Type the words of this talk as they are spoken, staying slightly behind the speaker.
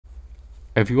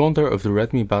If you wonder if the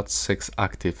Redmi Buds 6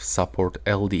 Active support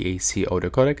LDAC audio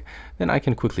codec, then I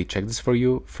can quickly check this for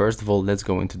you. First of all, let's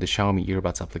go into the Xiaomi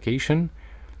earbuds application.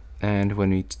 And when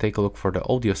we take a look for the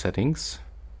audio settings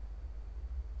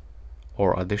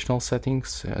or additional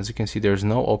settings, as you can see, there's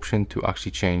no option to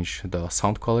actually change the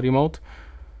sound quality mode.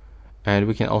 And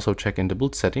we can also check in the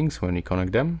Bluetooth settings when we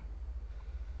connect them.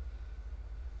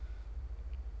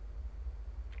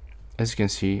 As you can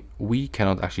see, we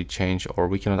cannot actually change, or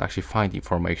we cannot actually find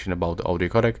information about the audio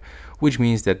codec, which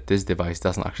means that this device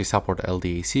doesn't actually support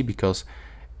LDAC, because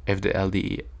if the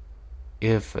LDAC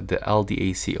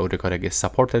audio codec is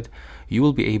supported, you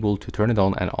will be able to turn it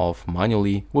on and off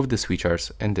manually with the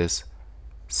switchers in this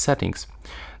settings.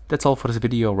 That's all for this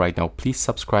video right now. Please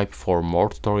subscribe for more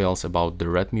tutorials about the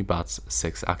Redmi Buds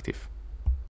 6 Active.